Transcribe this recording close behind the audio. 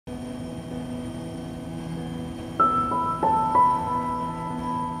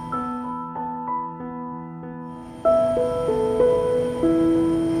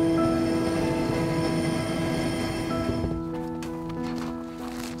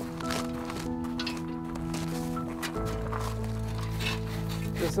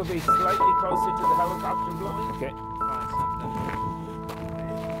This will be slightly closer to the helicopter blowing. Okay.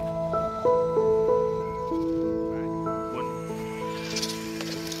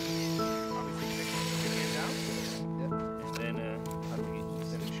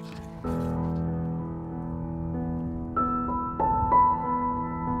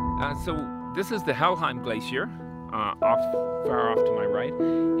 So this is the Helheim Glacier, far off to my right.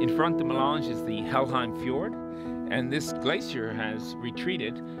 In front of Melange is the Helheim Fjord, and this glacier has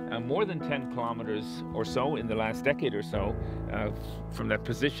retreated more than 10 kilometers or so in the last decade or so from that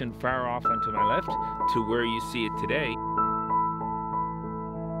position far off and to my left to where you see it today.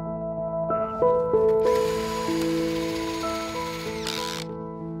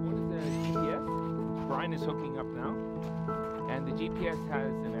 One is the GPS, which Brian is hooking up now. And the GPS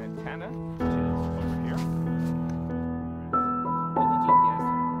has an antenna, which is over here. And the GPS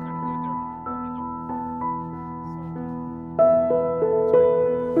kind of good there.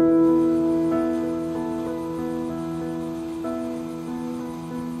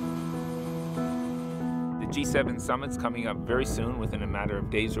 The G7 summit's coming up very soon, within a matter of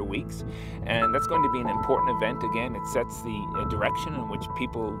days or weeks, and that's going to be an important event. Again, it sets the direction in which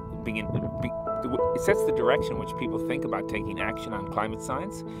people it sets the direction in which people think about taking action on climate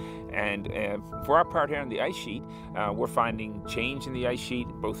science. And for our part here on the ice sheet, we're finding change in the ice sheet,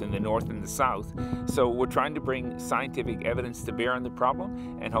 both in the north and the south. So we're trying to bring scientific evidence to bear on the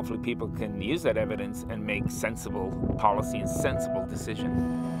problem, and hopefully people can use that evidence and make sensible policy and sensible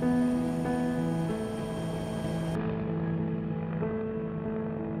decision.